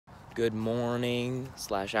Good morning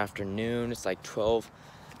 / afternoon. It's like 12:25,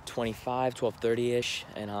 12:30-ish,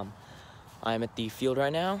 and I'm at the field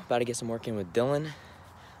right now, about to get some work in with Dylan.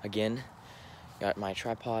 Again, got my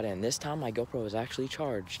tripod, and this time my GoPro is actually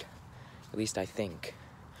charged. At least I think.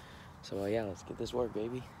 So yeah, let's get this work,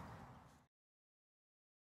 baby.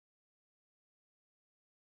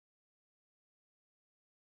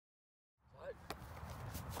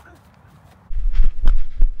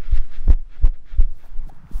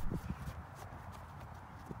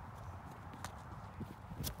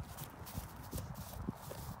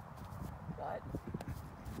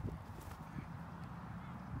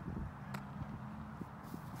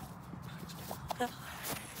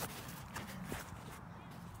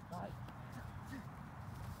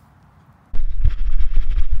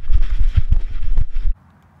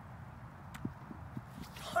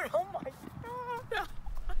 Oh my God.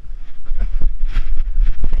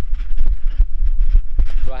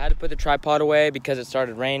 So I had to put the tripod away because it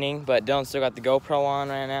started raining, but Dylan still got the GoPro on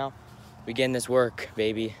right now. We getting this work,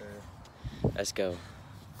 baby. Let's go.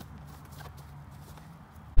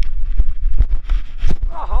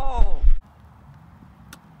 Oh!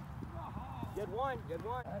 Good one, good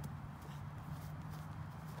one.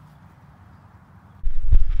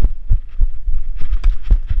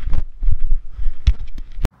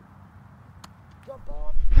 Jump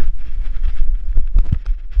on.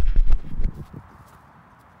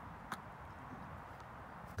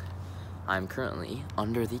 I'm currently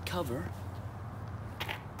under the cover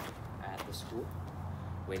at the school,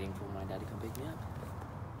 waiting for my dad to come pick me up.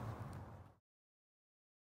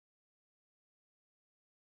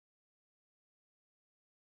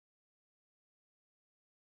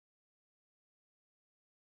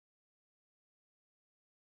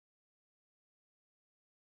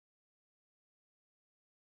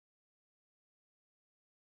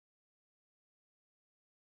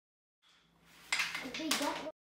 They don't